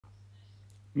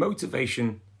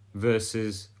Motivation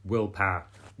versus willpower.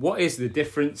 What is the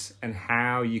difference and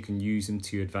how you can use them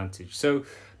to your advantage? So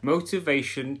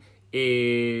motivation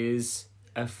is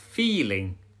a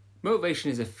feeling.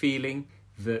 Motivation is a feeling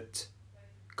that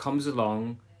comes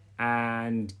along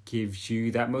and gives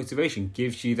you that motivation,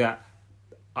 gives you that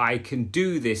I can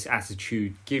do this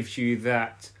attitude, gives you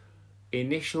that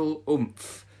initial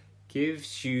oomph,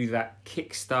 gives you that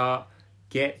kickstart,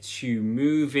 gets you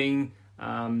moving,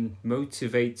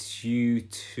 motivates you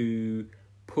to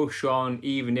push on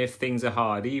even if things are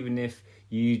hard, even if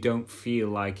you don't feel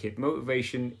like it.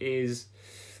 Motivation is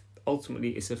ultimately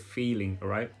it's a feeling, all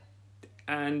right?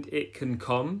 And it can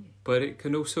come, but it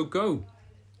can also go.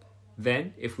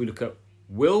 Then if we look at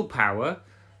willpower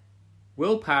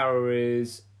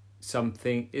is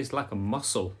something, it's like a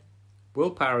muscle.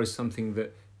 Willpower is something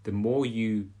that the more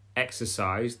you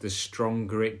exercise, the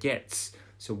stronger it gets.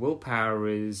 So willpower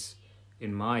is,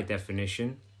 in my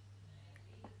definition,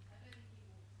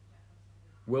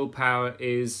 willpower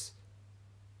is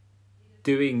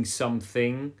doing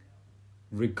something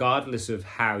regardless of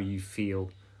how you feel.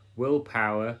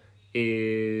 Willpower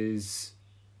is,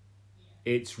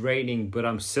 it's raining, but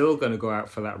I'm still going to go out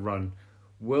for that run.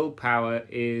 Willpower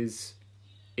is,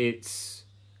 it's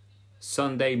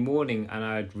Sunday morning and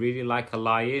I'd really like a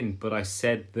lie-in, but I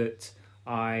said that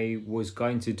I was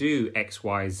going to do X,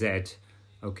 Y, Z.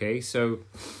 Okay, so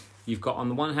you've got on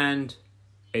the one hand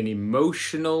an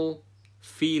emotional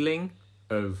feeling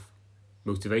of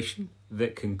motivation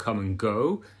that can come and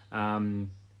go, and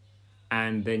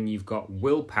then you've got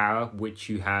willpower, which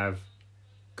you have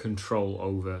control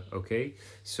over. Okay,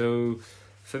 so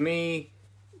for me,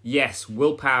 yes,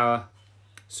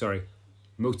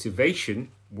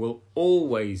 motivation will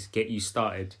always get you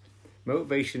started.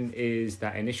 Motivation is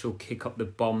that initial kick up the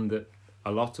bum that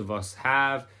a lot of us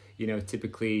have. You know,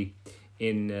 typically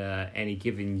in any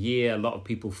given year, a lot of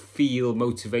people feel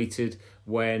motivated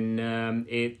when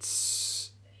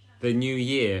it's the new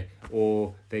year,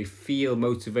 or they feel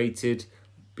motivated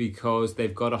because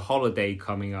they've got a holiday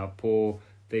coming up, or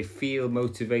they feel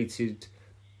motivated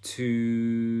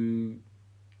to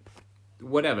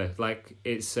whatever, like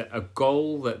it's a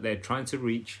goal that they're trying to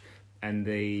reach, and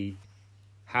they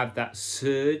have that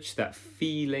surge, that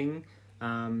feeling,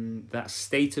 that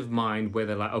state of mind where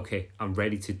they're like, okay, I'm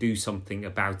ready to do something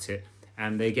about it,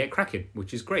 and they get cracking,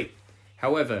 which is great.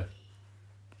 However,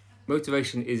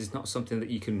 motivation is not something that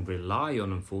you can rely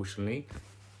on, unfortunately,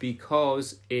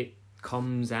 because it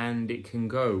comes and it can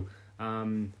go.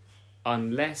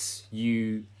 Unless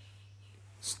you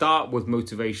start with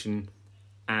motivation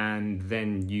and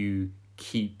then you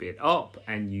keep it up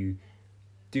and you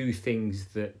do things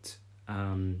that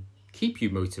keep you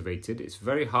motivated, it's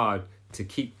very hard to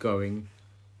keep going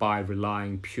by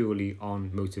relying purely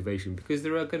on motivation, because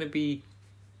there are going to be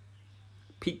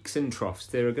peaks and troughs.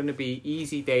 There are going to be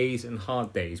easy days and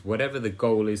hard days, whatever the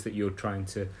goal is that you're trying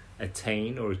to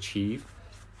attain or achieve,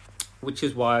 which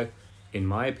is why, in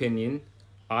my opinion,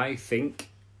 I think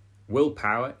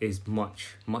willpower is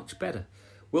much, much better.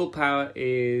 Willpower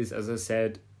is, as I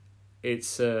said,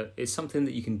 it's something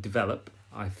that you can develop,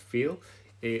 I feel.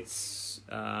 It's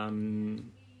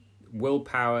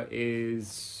willpower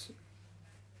is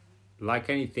like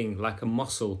anything, like a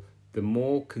muscle. The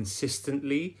more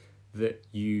consistently that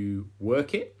you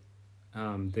work it,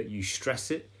 that you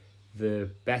stress it,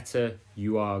 the better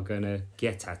you are going to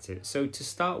get at it. So to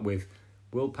start with,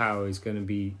 willpower is going to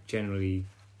be generally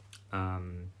at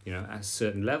a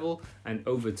certain level, and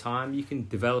over time you can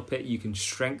develop it, you can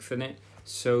strengthen it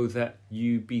so that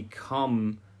you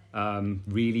become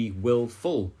really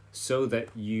willful, so that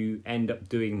you end up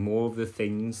doing more of the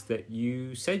things that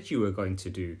you said you were going to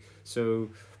do. So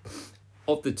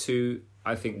of the two,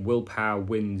 I think willpower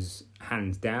wins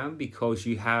hands down, because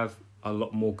you have a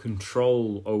lot more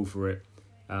control over it,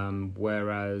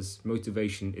 whereas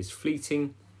motivation is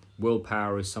fleeting.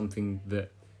 Willpower is something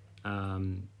that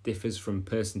differs from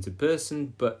person to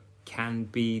person, but can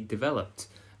be developed.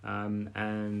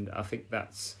 And I think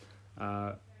that's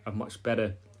a much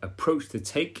better approach to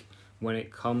take when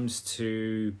it comes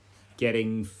to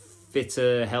getting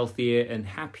fitter, healthier, and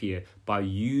happier, by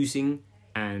using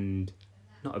and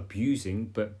not abusing,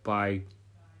 but by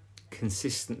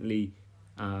consistently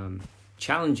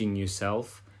challenging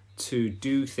yourself to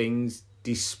do things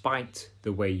despite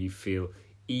the way you feel,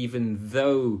 even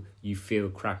though you feel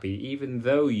crappy, even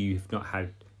though you've not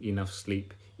had enough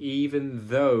sleep, even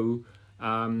though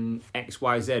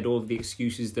XYZ, all of the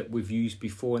excuses that we've used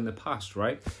before in the past,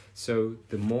 right? So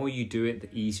the more you do it, the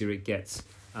easier it gets.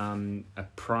 A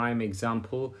prime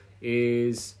example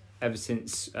is, ever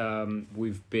since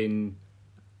we've been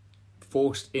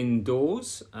forced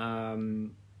indoors,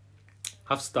 I've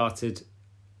started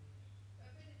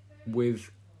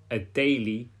with a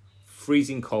daily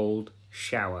freezing cold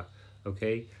shower,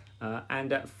 okay?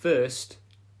 And at first,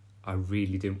 I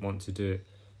really didn't want to do it.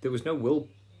 There was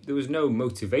no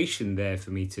motivation there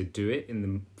for me to do it in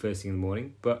the first thing in the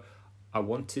morning, but I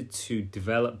wanted to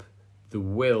develop the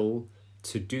will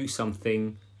to do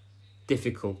something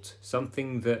difficult,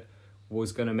 something that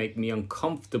was going to make me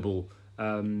uncomfortable,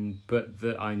 but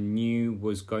that I knew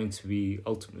was going to be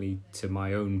ultimately to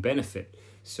my own benefit.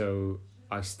 So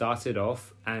I started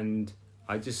off and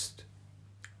I just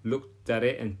looked at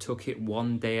it and took it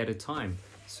one day at a time.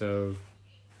 So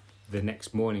the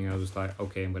next morning I was like,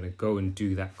 okay, I'm going to go and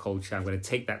do that cold shower. I'm going to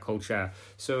take that cold shower.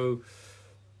 So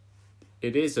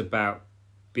it is about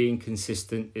being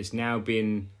consistent. It's now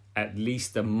been at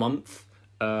least a month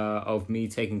of me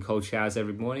taking cold showers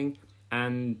every morning,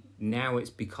 and now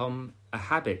it's become a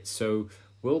habit. So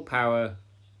willpower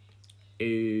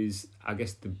is, I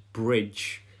guess, the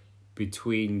bridge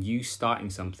between you starting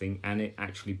something and it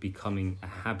actually becoming a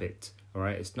habit. All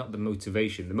right, it's not the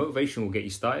motivation. The motivation will get you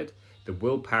started. The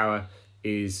willpower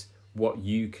is what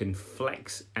you can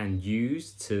flex and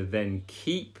use to then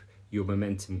keep your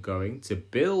momentum going, to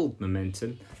build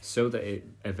momentum so that it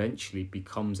eventually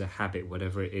becomes a habit,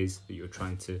 whatever it is that you're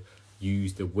trying to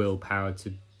use the willpower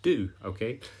to do,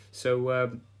 okay?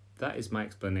 So that is my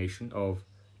explanation of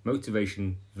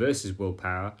motivation versus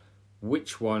willpower,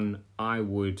 which one I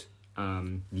would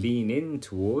lean in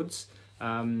towards,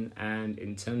 and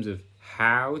in terms of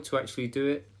how to actually do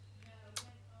it,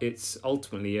 it's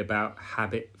ultimately about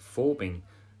habit forming,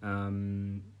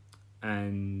 and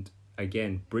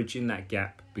again, bridging that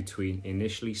gap between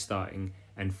initially starting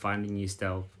and finding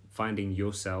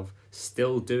yourself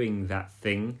still doing that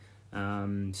thing,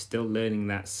 still learning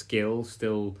that skill,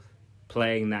 still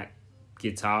playing that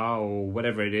guitar or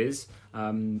whatever it is,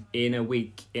 in a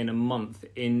week, in a month,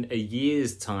 in a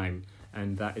year's time.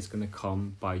 And that is going to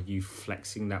come by you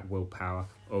flexing that willpower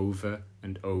over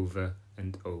and over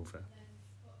and over.